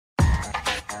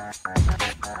What's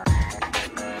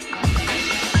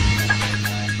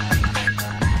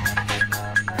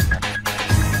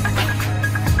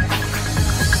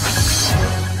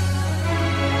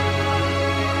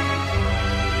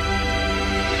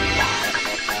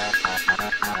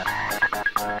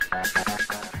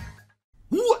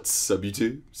up,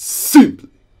 YouTube? Simply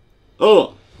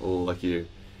Unlucky here.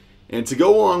 And to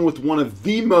go along with one of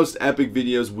the most epic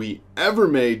videos we ever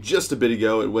made just a bit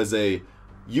ago, it was a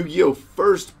Yu-Gi-Oh!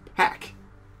 First pack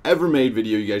ever made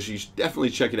video. You guys should definitely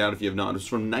check it out if you have not. It's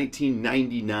from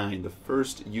 1999, the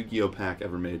first Yu-Gi-Oh! Pack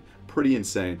ever made. Pretty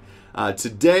insane.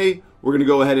 Today, we're going to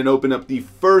go ahead and open up the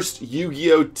first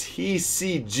Yu-Gi-Oh!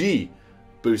 TCG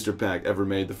booster pack ever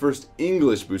made, the first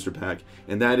English booster pack,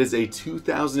 and that is a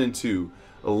 2002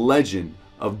 Legend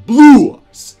of Blue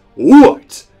Eyes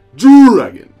White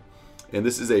Dragon. And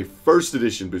this is a first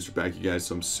edition booster pack, you guys,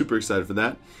 so I'm super excited for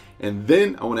that. And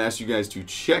then I want to ask you guys to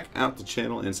check out the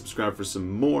channel and subscribe for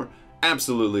some more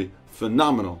absolutely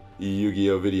phenomenal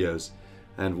Yu-Gi-Oh! Videos.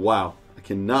 And wow, I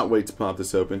cannot wait to pop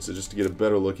this open. So just to get a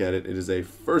better look at it, it is a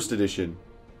first edition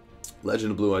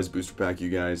Legend of Blue Eyes booster pack, you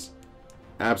guys.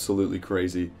 Absolutely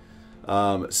crazy.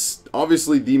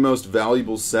 Obviously the most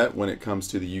valuable set when it comes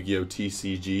to the Yu-Gi-Oh!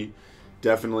 TCG.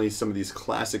 Definitely some of these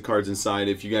classic cards inside.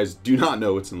 If you guys do not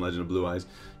know what's in Legend of Blue Eyes,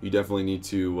 you definitely need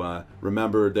to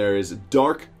remember there is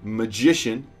Dark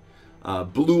Magician,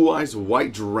 Blue Eyes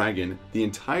White Dragon, the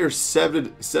entire set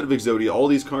of Exodia. All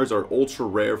these cards are ultra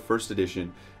rare, first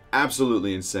edition.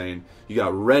 Absolutely insane. You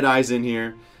got Red Eyes in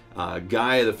here,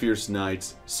 Gaia the Fierce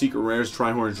Knight, Secret Rares,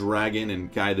 Trihorn Dragon,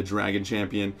 and Gaia the Dragon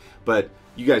Champion. But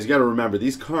you guys got to remember,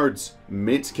 these cards,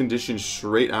 mint condition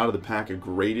straight out of the pack,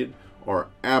 graded, are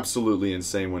absolutely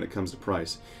insane when it comes to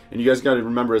price. And you guys got to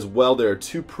remember as well, there are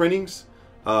two printings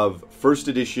of first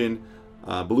edition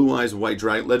Blue Eyes White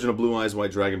Dragon, Legend of Blue Eyes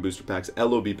White Dragon booster packs,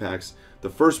 LOB packs. The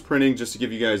first printing, just to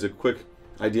give you guys a quick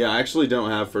idea, I actually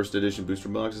don't have first edition booster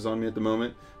boxes on me at the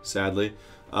moment, sadly.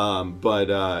 But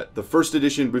the first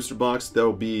edition booster box, there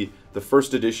will be the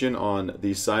first edition on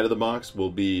the side of the box will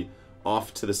be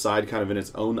off to the side, kind of in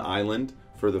its own island,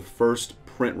 for the first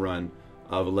print run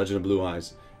of Legend of Blue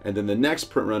Eyes. And then the next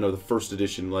print run of the first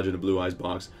edition Legend of Blue Eyes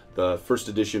box, the first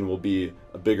edition will be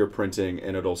a bigger printing,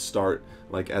 and it'll start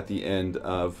like at the end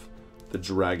of the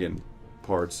dragon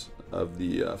parts of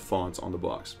the fonts on the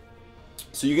box.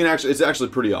 So you can actually, it's actually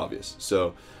pretty obvious.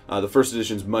 So the first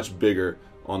edition is much bigger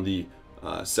on the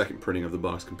second printing of the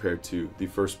box compared to the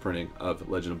first printing of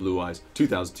Legend of Blue Eyes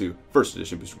 2002 first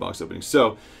edition booster box opening.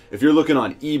 So if you're looking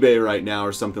on eBay right now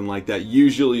or something like that,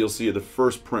 usually you'll see the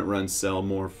first print run sell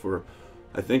more for,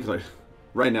 I think, like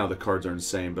right now the cards are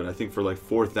insane, but I think for like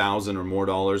 $4,000 or more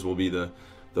will be the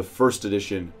first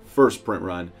edition first print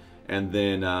run, and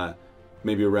then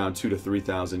maybe around $2,000 to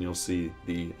 $3,000 you'll see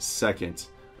the second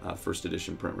first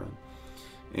edition print run.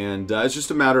 And it's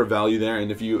just a matter of value there. And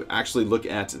if you actually look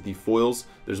at the foils,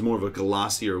 there's more of a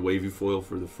glossy or wavy foil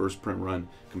for the first print run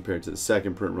compared to the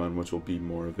second print run, which will be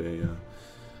more of a,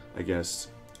 I guess,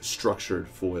 structured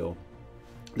foil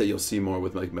that you'll see more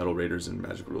with like Metal Raiders and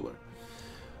Magic Ruler.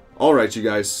 All right, you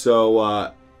guys.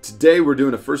 So today we're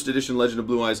doing a first edition Legend of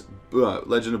Blue Eyes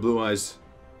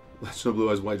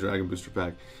White Dragon booster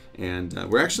pack, and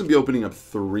we're actually be opening up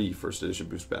 3 first edition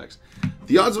booster packs.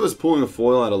 The odds of us pulling a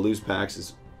foil out of loose packs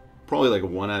is probably like a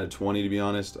 1 out of 20, to be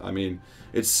honest. I mean,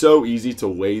 it's so easy to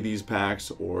weigh these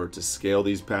packs or to scale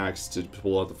these packs to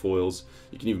pull out the foils.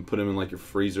 You can even put them in like your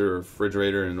freezer or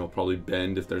refrigerator, and it'll probably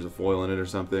bend if there's a foil in it or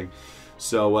something.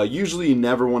 So usually you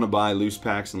never want to buy loose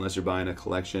packs unless you're buying a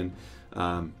collection.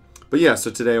 But yeah, so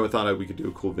today I thought we could do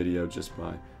a cool video just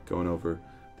by going over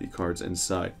the cards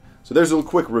inside. So there's a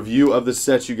quick review of the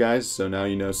set, you guys. So now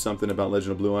you know something about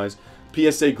Legend of Blue Eyes.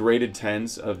 PSA graded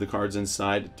 10s of the cards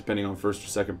inside, depending on first or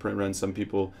second print run. Some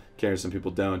people care, some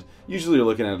people don't. Usually you're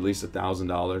looking at least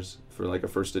 $1,000 for like a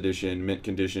first edition, mint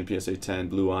condition, PSA 10,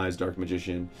 Blue Eyes, Dark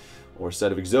Magician, or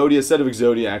set of Exodia. Set of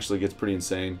Exodia actually gets pretty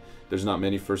insane. There's not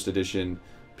many first edition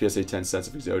PSA 10 sets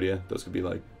of Exodia. Those could be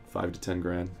like $5 to $10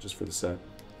 grand just for the set.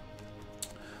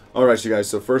 Alright, you guys,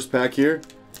 so first pack here,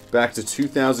 back to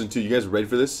 2002. You guys ready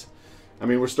for this? I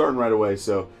mean, we're starting right away,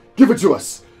 so give it to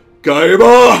us!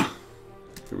 KAIBA!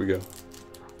 Here we go.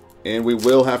 And we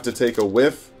will have to take a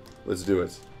whiff. Let's do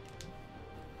it.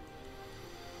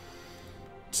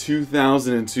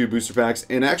 2002 booster packs.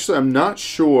 And actually, I'm not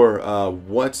sure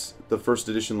what the first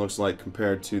edition looks like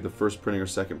compared to the first printing or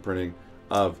second printing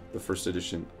of the first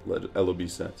edition LOB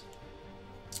set.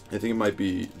 I think it might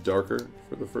be darker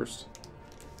for the first.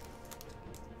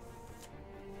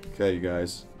 Okay, you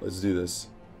guys, let's do this.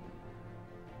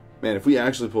 Man, if we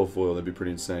actually pull a foil, that'd be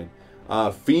pretty insane.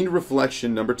 Fiend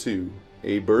Reflection number 2.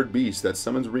 A bird beast that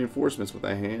summons reinforcements with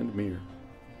a hand mirror.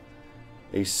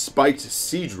 A spiked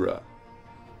Seadra.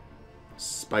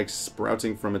 Spikes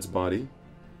sprouting from its body.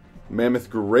 Mammoth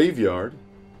Graveyard.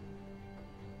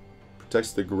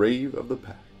 Protects the grave of the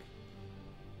pack.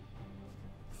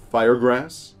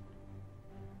 Firegrass.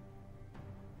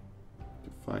 You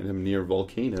can find him near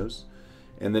volcanoes.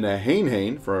 And then a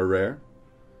Hain for our rare.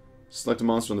 Select a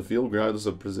monster on the field, regardless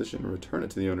of position, and return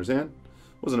it to the owner's hand.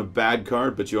 Wasn't a bad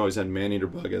card, but you always had Maneater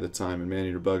Bug at the time, and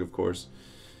Maneater Bug, of course,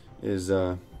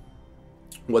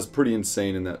 was pretty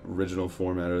insane in that original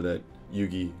format, or that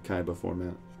Yugi KAIBA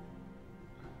format.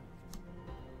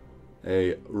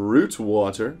 A Root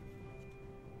Water.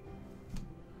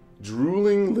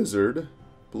 Drooling Lizard.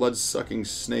 Blood-sucking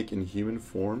snake in human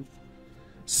form.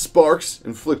 Sparks.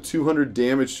 Inflict 200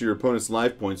 damage to your opponent's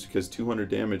life points, because 200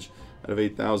 damage out of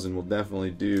 8,000 will definitely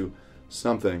do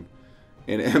something.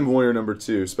 And M-Warrior number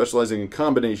 2, specializing in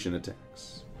combination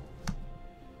attacks.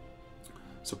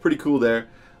 So pretty cool there.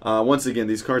 Once again,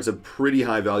 these cards have pretty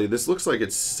high value. This looks like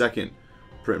its second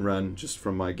print run, just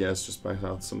from my guess, just by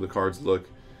how some of the cards look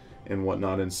and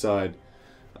whatnot inside.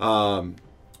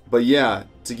 But yeah,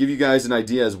 to give you guys an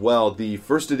idea as well, the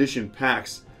first edition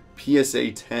packs,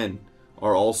 PSA 10,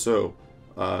 are also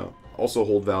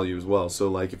hold value as well. So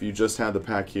like if you just had the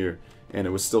pack here and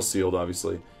it was still sealed,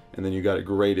 obviously, and then you got it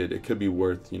graded, it could be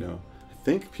worth, you know, I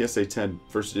think PSA 10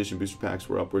 first edition booster packs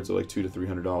were upwards of like $200 to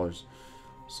 $300.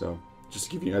 So just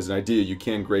to give you guys an idea, you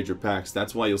can grade your packs.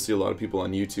 That's why you'll see a lot of people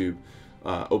on YouTube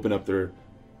open up their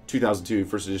 2002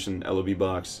 first edition LOB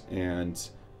box and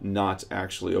not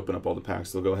actually open up all the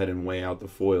packs. They'll go ahead and weigh out the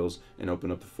foils and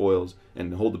open up the foils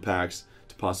and hold the packs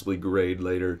to possibly grade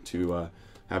later to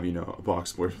have, you know, a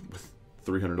box with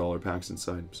 $300 packs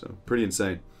inside. So pretty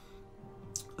insane.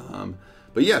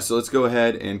 But yeah, so let's go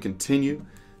ahead and continue.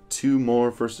 2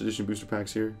 more first edition booster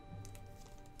packs here.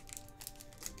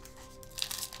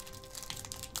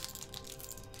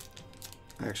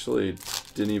 I actually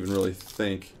didn't even really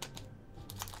think,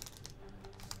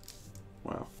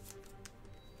 wow,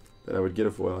 that I would get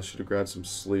a foil. I should have grabbed some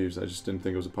sleeves. I just didn't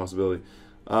think it was a possibility.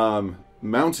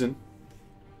 Mountain.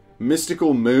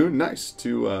 Mystical Moon. Nice.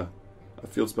 To a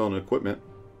field spell and equipment.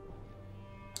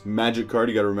 Magic card.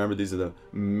 You got to remember these are the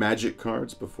magic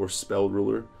cards before Spell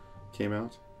Ruler came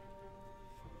out.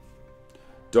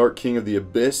 Dark King of the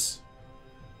Abyss.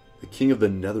 The King of the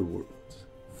Netherworld.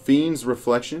 Fiend's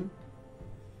Reflection.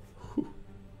 Whew.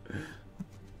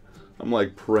 I'm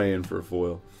like praying for a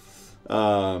foil.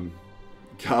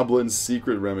 Goblin's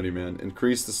Secret Remedy, man.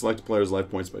 Increase the select player's life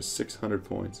points by 600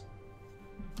 points.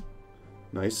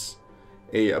 Nice.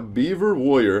 A Beaver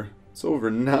Warrior. It's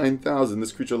over 9,000.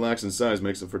 This creature lacks in size,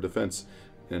 makes it for defense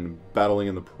and battling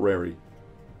in the prairie.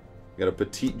 Got a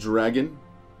Petite Dragon.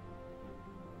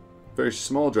 Very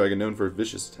small dragon known for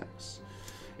vicious attacks.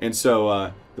 And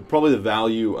so, probably the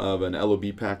value of an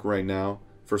LOB pack right now,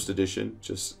 first edition,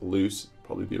 just loose,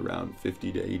 probably be around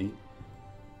 50 to 80.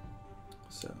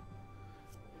 So,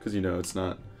 because you know it's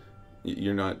not,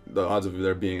 you're not, the odds of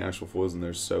there being actual foils in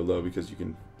there is so low because you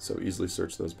can so easily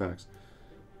search those packs.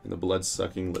 And the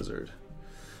Blood-Sucking Lizard.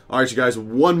 Alright, you guys,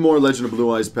 one more Legend of Blue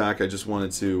Eyes pack. I just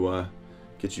wanted to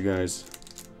get you guys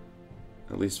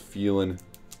at least feeling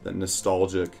that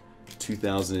nostalgic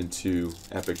 2002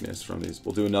 epicness from these.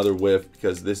 We'll do another whiff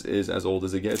because this is as old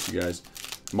as it gets, you guys.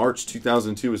 March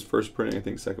 2002 was first printing. I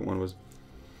think the second one was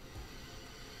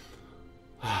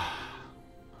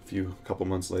a couple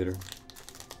months later.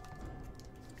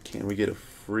 Can we get a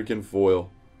freaking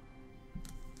foil?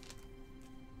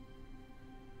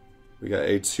 We got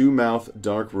a Two-Mouth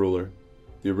Dark Ruler,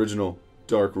 the original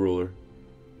Dark Ruler.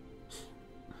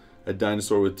 A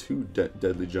dinosaur with 2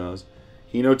 deadly jaws.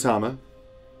 Hinotama.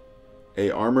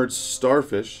 A Armored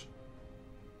Starfish.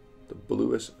 The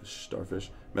bluish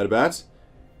starfish. Metabats.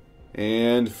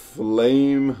 And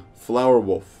Flame Flower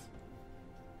Wolf.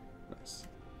 Nice.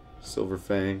 Silver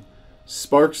Fang.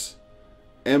 Sparks.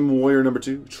 M-Warrior number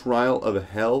 2. Trial of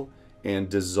Hell. And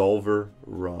Dissolver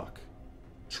Rock.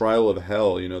 Trial of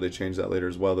Hell, you know, they changed that later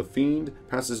as well. The Fiend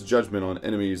passes judgment on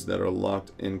enemies that are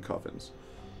locked in coffins.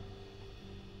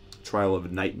 Trial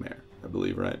of Nightmare, I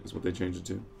believe, right? Is what they changed it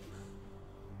to.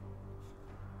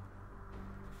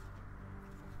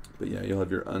 But yeah, you'll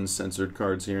have your uncensored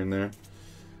cards here and there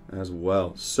as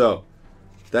well. So,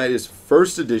 that is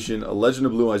first edition, a Legend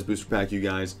of Blue Eyes booster pack, you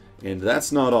guys. And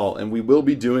that's not all. And we will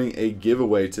be doing a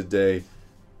giveaway today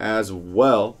as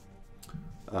well.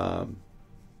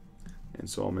 And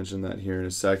so I'll mention that here in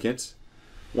a second.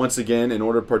 Once again, in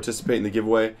order to participate in the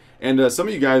giveaway, and some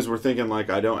of you guys were thinking like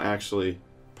I don't actually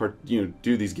do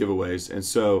these giveaways, and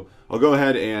so I'll go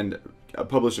ahead and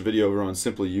published a video over on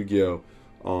SimplyUnlucky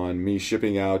on me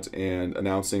shipping out and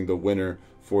announcing the winner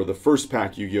for the first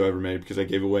pack YuGiOh ever made, because I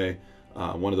gave away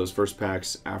one of those first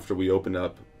packs after we opened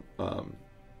up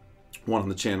one on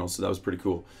the channel, so that was pretty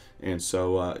cool. And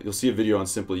so you'll see a video on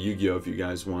SimplyUnlucky if you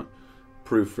guys want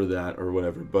proof for that or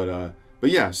whatever. But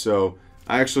yeah, so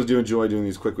I actually do enjoy doing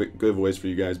these quick giveaways for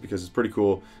you guys because it's pretty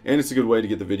cool, and it's a good way to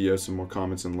get the video some more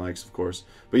comments and likes, of course.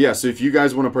 But yeah, so if you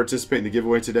guys want to participate in the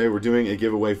giveaway today, we're doing a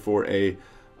giveaway for a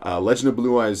Legend of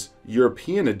Blue Eyes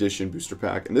European Edition booster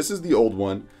pack, and this is the old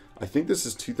one. I think this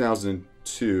is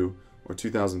 2002 or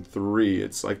 2003.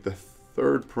 It's like the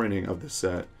third printing of the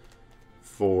set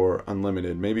for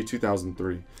Unlimited, maybe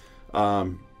 2003.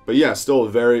 But yeah, still a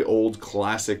very old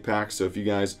classic pack. So if you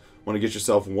guys want to get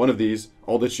yourself one of these,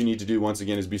 all that you need to do once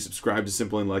again is be subscribed to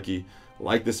Simply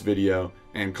like this video,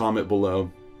 and comment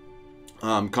below.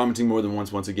 Commenting more than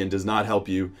once again does not help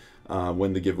you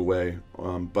win the giveaway,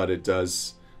 but it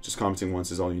does. Just commenting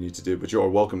once is all you need to do, but you are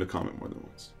welcome to comment more than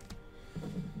once.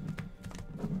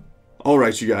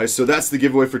 Alright, you guys, so that's the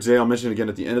giveaway for today. I'll mention it again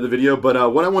at the end of the video,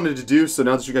 but what I wanted to do, so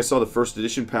now that you guys saw the first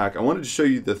edition pack, I wanted to show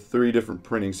you the 3 different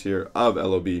printings here of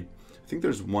LOB. I think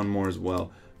there's one more as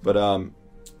well, but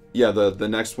yeah, the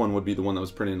next one would be the one that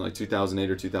was printed in like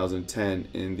 2008 or 2010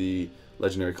 in the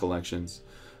Legendary Collections.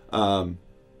 But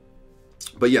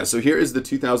yeah, so here is the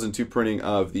 2002 printing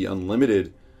of the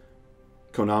Unlimited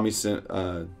Konami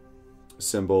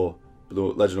symbol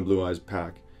Legend of Blue Eyes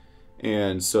pack.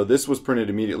 And so this was printed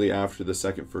immediately after the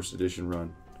second first edition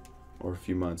run, or a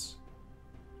few months.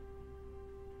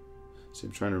 See,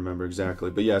 I'm trying to remember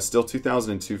exactly, but yeah, still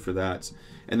 2002 for that.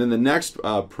 And then the next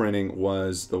printing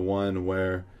was the one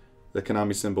where the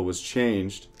Konami symbol was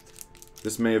changed.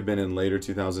 This may have been in later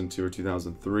 2002 or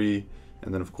 2003,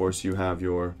 and then of course you have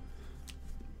your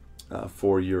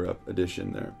for Europe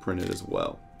edition there printed as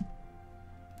well.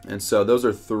 And so those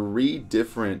are 3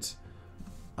 different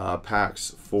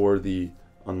packs for the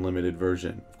Unlimited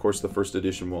version. Of course, the first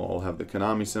edition will all have the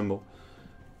Konami symbol,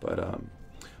 but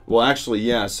well, actually,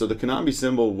 yeah. So the Konami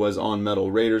symbol was on Metal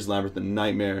Raiders, Labyrinth and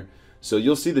Nightmare. So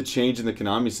you'll see the change in the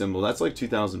Konami symbol. That's like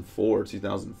 2004,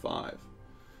 2005.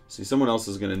 See, someone else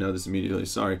is going to know this immediately.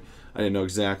 Sorry, I didn't know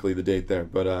exactly the date there,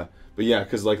 but yeah,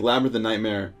 because like Labyrinth and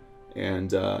Nightmare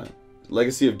and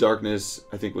Legacy of Darkness,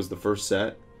 I think was the first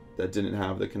set that didn't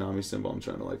have the Konami symbol. I'm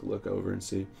trying to like look over and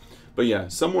see. But yeah,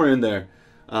 somewhere in there,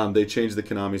 they changed the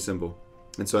Konami symbol.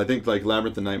 And so I think like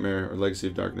Labyrinth and Nightmare or Legacy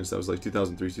of Darkness, that was like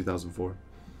 2003, 2004.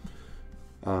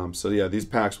 So yeah, these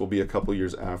packs will be a couple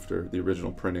years after the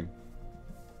original printing.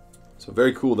 So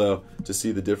very cool though to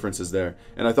see the differences there.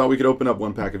 And I thought we could open up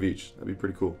 1 pack of each. That'd be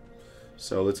pretty cool.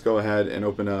 So let's go ahead and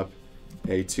open up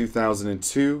a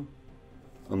 2002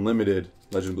 Unlimited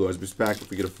Legend of Blue Eyes booster pack. If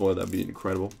we get a foil, that'd be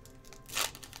incredible.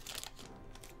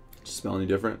 Smell any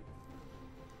different?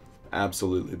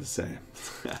 Absolutely the same.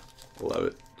 Love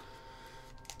it.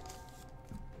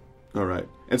 Alright.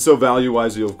 And so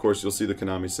value-wise, of course, you'll see the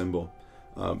Konami symbol.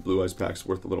 Blue Eyes pack's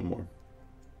worth a little more.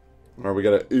 Alright, we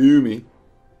got a Umi.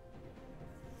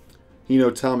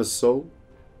 Hino Thomas Soul.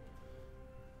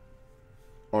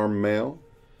 Arm Mail.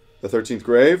 The 13th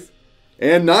Grave.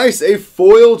 And nice! A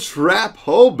foil trap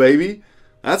hole, baby!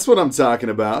 That's what I'm talking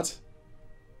about.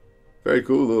 Very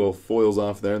cool. Little foils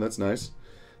off there. That's nice.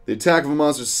 The attack of a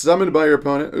monster summoned by your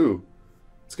opponent. Ooh.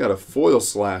 It's got a foil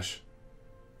slash.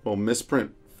 Little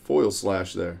misprint foil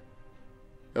slash there.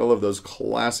 I love those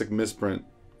classic misprint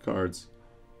cards.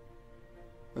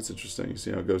 That's interesting. You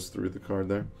see how it goes through the card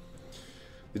there.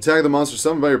 The attack of the monster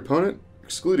summoned by your opponent,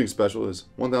 excluding special, is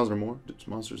 1,000 or more. This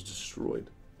monster is destroyed.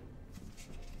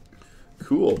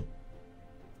 Cool.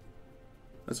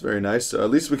 That's very nice. So at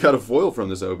least we got a foil from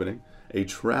this opening. A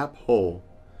trap hole.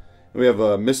 We have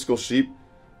a mystical sheep.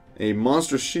 A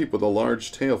monstrous sheep with a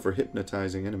large tail for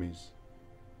hypnotizing enemies.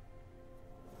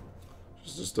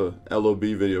 Just a LOB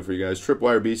video for you guys.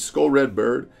 Tripwire Beast, Skull Red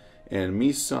Bird, and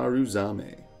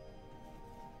Misaruzame.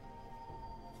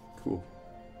 Cool.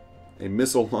 A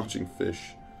missile launching fish.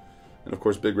 And of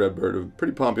course Big Red Bird, a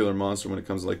pretty popular monster when it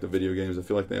comes to like the video games. I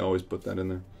feel like they always put that in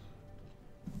there.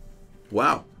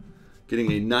 Wow.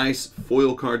 Getting a nice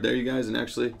foil card there, you guys. And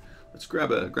actually, let's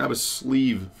grab a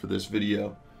sleeve for this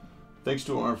video. Thanks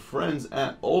to our friends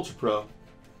at Ultra Pro.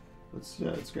 Let's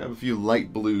grab a few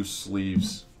light blue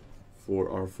sleeves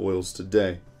for our foils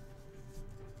today.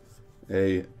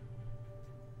 A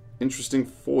interesting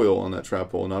foil on that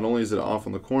trap hole. Not only is it off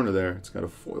on the corner there, it's got a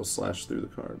foil slash through the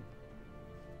card.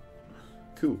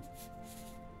 Cool.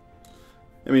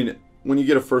 I mean, when you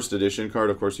get a first edition card,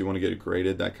 of course you want to get it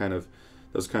graded.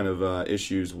 Those kind of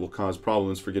issues will cause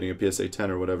problems for getting a PSA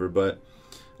 10 or whatever. But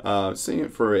Seeing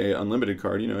it for a unlimited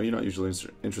card, you know, you're not usually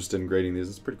interested in grading these.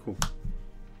 It's pretty cool.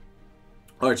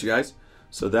 All right, you guys.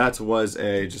 So that was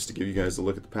just to give you guys a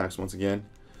look at the packs once again.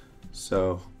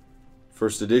 So,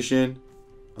 first edition,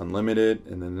 unlimited,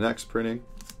 and then the next printing.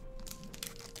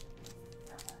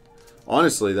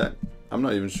 Honestly, I'm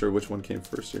not even sure which one came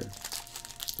first here.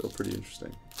 Still pretty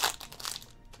interesting.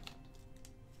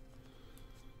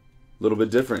 A little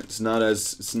bit different. It's not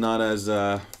as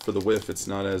for the whiff. It's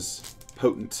not as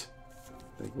potent,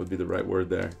 I think would be the right word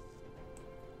there.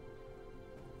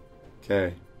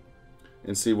 Okay.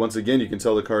 And see, once again, you can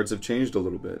tell the cards have changed a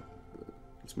little bit.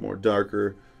 It's more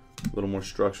darker, a little more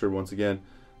structured once again.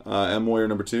 M Warrior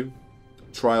number 2,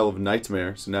 Trial of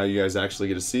Nightmare. So now you guys actually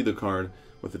get to see the card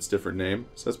with its different name.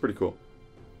 So that's pretty cool.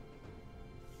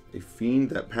 A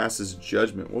Fiend that passes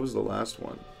judgment. What was the last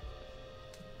one?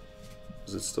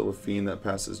 Is it still a Fiend that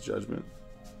passes judgment?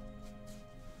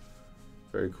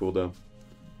 Very cool though,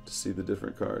 to see the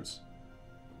different cards.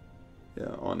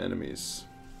 Yeah, on enemies.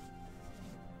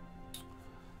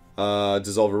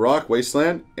 Dissolve a Rock,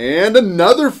 Wasteland, and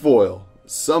another foil.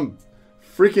 Some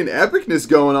freaking epicness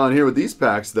going on here with these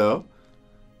packs, though.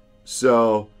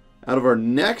 So, out of our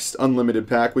next unlimited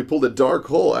pack, we pulled a Dark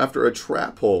Hole after a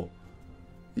Trap Hole.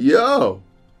 Yo,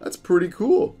 that's pretty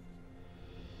cool.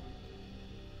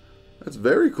 That's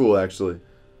very cool, actually.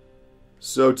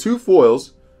 So, 2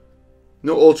 foils.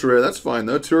 No ultra rare, that's fine,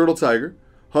 though. Turtle Tiger.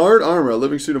 Hard Armor, a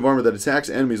living suit of armor that attacks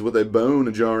enemies with a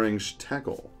bone-jarring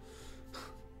tackle.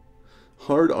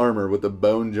 Hard Armor with a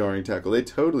bone-jarring tackle. They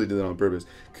totally did that on purpose.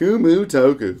 Kumu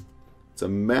Toku. It's a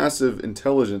massive,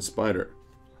 intelligent spider.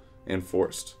 And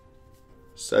forced.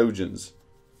 Sojin's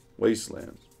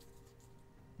Wasteland.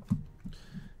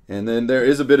 And then there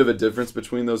is a bit of a difference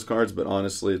between those cards, but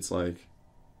honestly, it's like...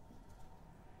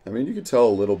 I mean, you can tell a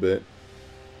little bit.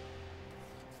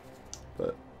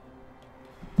 But...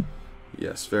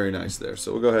 yes, very nice there.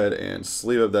 So we'll go ahead and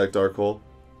sleeve up that Dark Hole.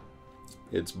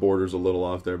 Its border's a little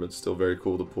off there, but still very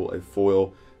cool to pull a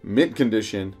foil mint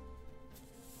condition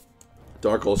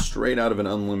Dark Hole straight out of an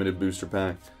unlimited booster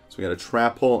pack. So we got a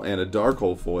Trap Hole and a Dark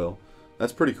Hole foil.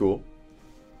 That's pretty cool.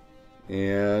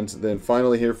 And then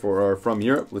finally here for our From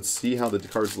Europe, let's see how the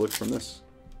cards look from this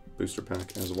booster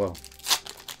pack as well.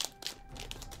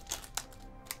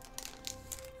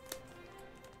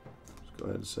 Let's go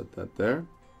ahead and set that there.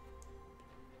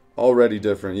 Already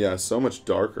different. Yeah, so much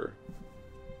darker.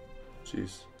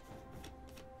 Jeez.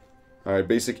 Alright,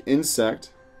 basic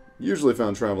insect. Usually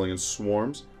found traveling in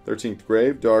swarms. 13th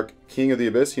Grave, Dark, King of the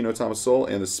Abyss, Hinotama Soul,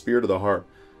 and the Spirit of the Harp.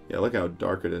 Yeah, look how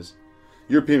dark it is.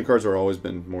 European cards have always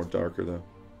been more darker, though.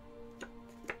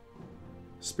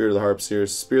 Spirit of the Harp,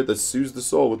 Sears. Spirit that soothes the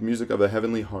soul with music of a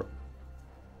heavenly harp.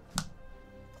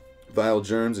 Vile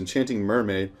Germs, Enchanting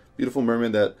Mermaid. Beautiful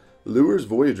mermaid that lures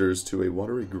voyagers to a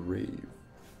watery grave.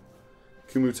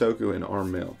 Kumutoku and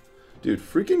Arm Mail. Dude,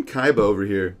 freaking KAIBA over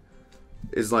here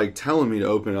is like telling me to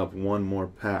open up one more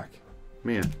pack.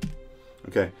 Man.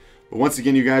 Okay. But once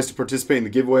again, you guys, to participate in the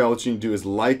giveaway, all that you need to do is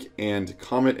like and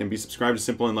comment and be subscribed to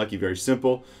Simple and Lucky. Very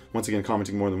simple. Once again,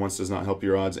 commenting more than once does not help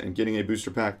your odds and getting a booster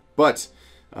pack. But,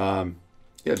 yeah,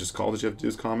 just all that you have to do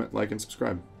is comment, like, and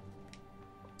subscribe.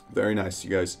 Very nice, you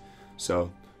guys.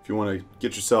 So, if you want to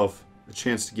get yourself a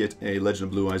chance to get a Legend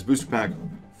of Blue Eyes booster pack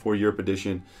for Europe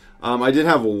edition, I did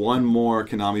have one more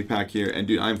Konami pack here, and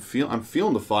dude, I'm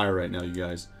feeling the fire right now, you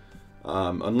guys.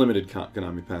 Unlimited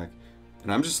Konami pack,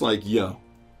 and I'm just like, yo,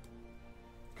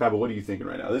 KAIBA, what are you thinking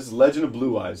right now? This is Legend of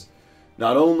Blue Eyes.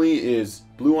 Not only is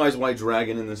Blue Eyes White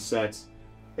Dragon in this set,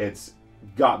 it's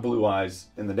got Blue Eyes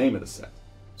in the name of the set.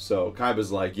 So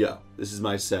KAIBA's like, yo, this is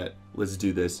my set. Let's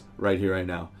do this right here, right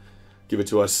now. Give it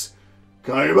to us,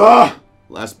 KAIBA.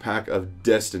 Last pack of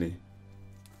Destiny.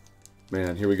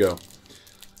 Man, here we go.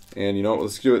 And you know what?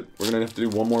 Let's do it. We're going to have to do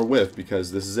one more whiff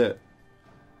because this is it.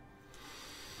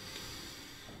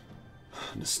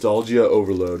 Nostalgia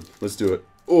Overload. Let's do it.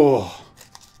 Oh,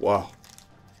 wow.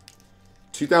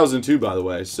 2002, by the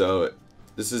way. So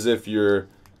this is if you're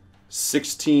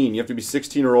 16. You have to be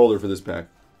 16 or older for this pack.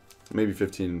 Maybe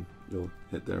 15 you'll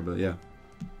hit there, but yeah.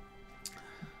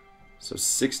 So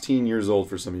 16 years old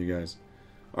for some of you guys.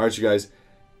 All right, you guys.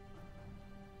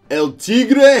 El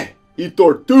Tigre y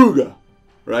Tortuga.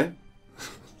 Right?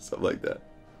 Something like that.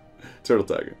 Turtle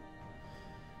Tiger.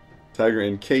 Tiger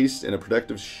encased in a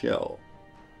protective shell.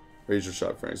 Razor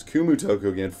Shot Franks. Kumu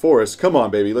Toku again. Forest. Come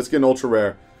on, baby. Let's get an ultra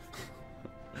rare.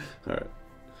 Alright.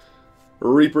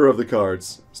 Reaper of the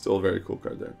Cards. Still a very cool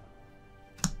card there.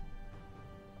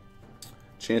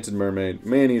 Enchanted Mermaid.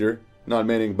 Man-Eater. Not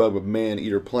Man-Eating Bug, but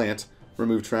Man-Eater Plant.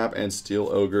 Remove Trap. And Steel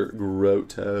Ogre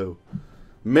Grotto.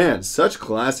 Man, such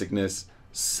classicness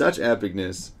such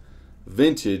epicness,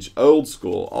 vintage, old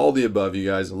school, all the above. You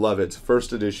guys love it.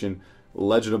 First edition,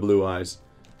 Legend of Blue Eyes,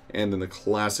 and then the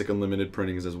classic unlimited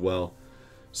printings as well.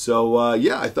 So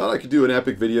yeah, I thought I could do an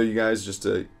epic video, you guys, just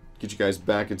to get you guys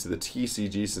back into the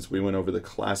TCG, since we went over the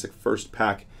classic first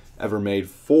pack ever made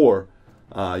for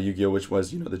Yu-Gi-Oh, which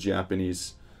was, you know, the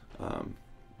Japanese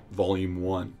Volume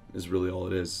 1 is really all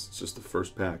it is. It's just the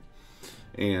first pack.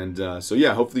 And so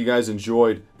yeah, hopefully you guys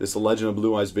enjoyed this Legend of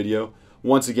Blue Eyes video.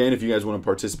 Once again, if you guys want to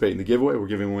participate in the giveaway, we're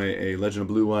giving away a Legend of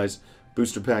Blue Eyes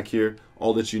booster pack here.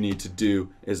 All that you need to do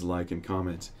is like and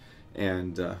comment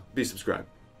and be subscribed.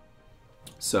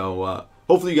 So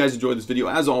hopefully you guys enjoyed this video.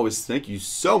 As always, thank you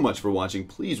so much for watching.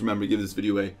 Please remember to give this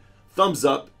video a thumbs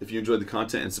up if you enjoyed the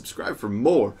content, and subscribe for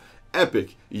more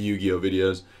epic Yu-Gi-Oh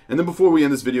videos. And then before we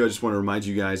end this video, I just want to remind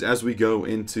you guys, as we go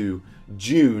into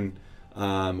June,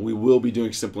 we will be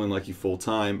doing Simply Unlucky full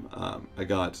time. I'm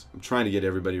trying to get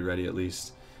everybody ready at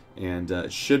least, and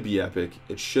it should be epic.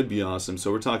 It should be awesome.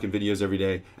 So we're talking videos every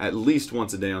day, at least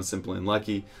once a day on Simply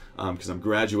Unlucky, because I'm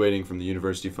graduating from the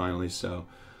university finally. So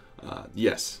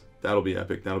yes, that'll be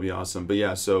epic. That'll be awesome. But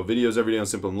yeah, so videos every day on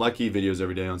Simply Unlucky, videos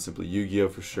every day on Simply Yu-Gi-Oh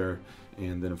for sure,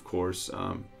 and then of course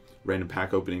random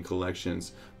pack opening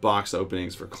collections, box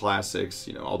openings for classics,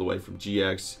 you know, all the way from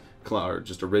GX, or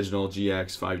just original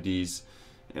GX, 5Ds,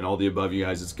 and all the above, you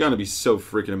guys. It's gonna be so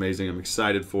freaking amazing. I'm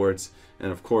excited for it.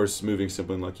 And of course, moving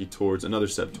Simply Unlucky towards another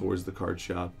step towards the card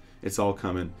shop. It's all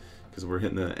coming because we're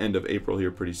hitting the end of April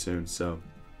here pretty soon. So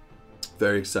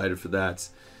very excited for that.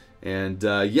 And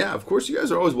yeah, of course, you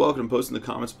guys are always welcome to post in the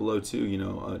comments below too. You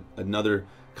know, another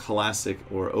classic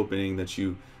or opening that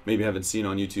you maybe haven't seen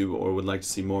on YouTube or would like to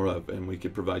see more of, and we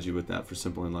could provide you with that for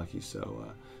Simply Unlucky.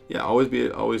 So yeah, always be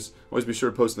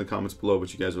sure to post in the comments below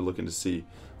what you guys are looking to see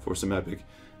for some epic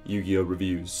Yu-Gi-Oh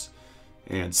reviews.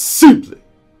 And Simply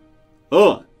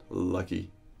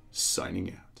Unlucky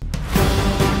signing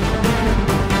out.